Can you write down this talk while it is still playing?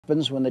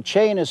happens when the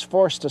chain is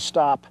forced to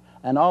stop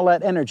and all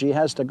that energy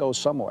has to go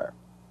somewhere.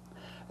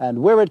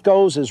 And where it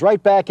goes is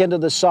right back into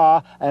the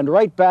saw and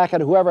right back at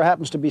whoever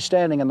happens to be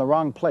standing in the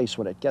wrong place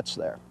when it gets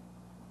there.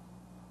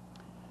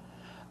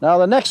 Now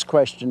the next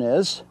question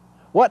is,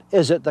 what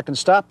is it that can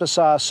stop the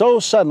saw so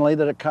suddenly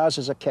that it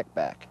causes a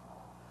kickback?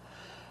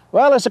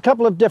 Well, there's a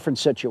couple of different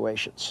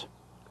situations.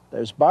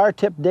 There's bar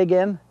tip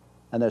dig-in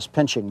and there's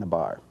pinching the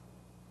bar.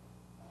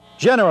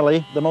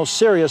 Generally, the most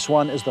serious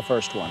one is the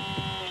first one.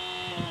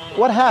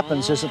 What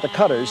happens is that the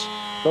cutters,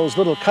 those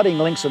little cutting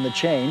links in the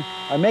chain,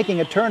 are making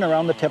a turn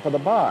around the tip of the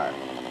bar.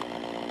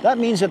 That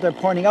means that they're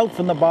pointing out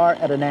from the bar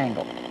at an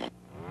angle.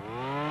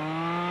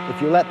 If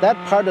you let that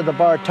part of the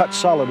bar touch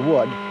solid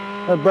wood,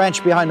 a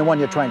branch behind the one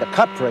you're trying to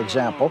cut, for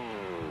example,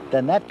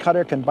 then that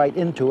cutter can bite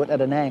into it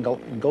at an angle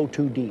and go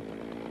too deep.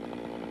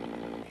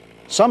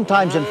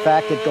 Sometimes, in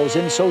fact, it goes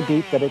in so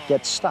deep that it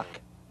gets stuck.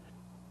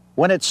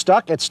 When it's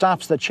stuck, it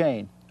stops the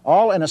chain,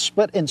 all in a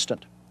split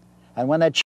instant. And when that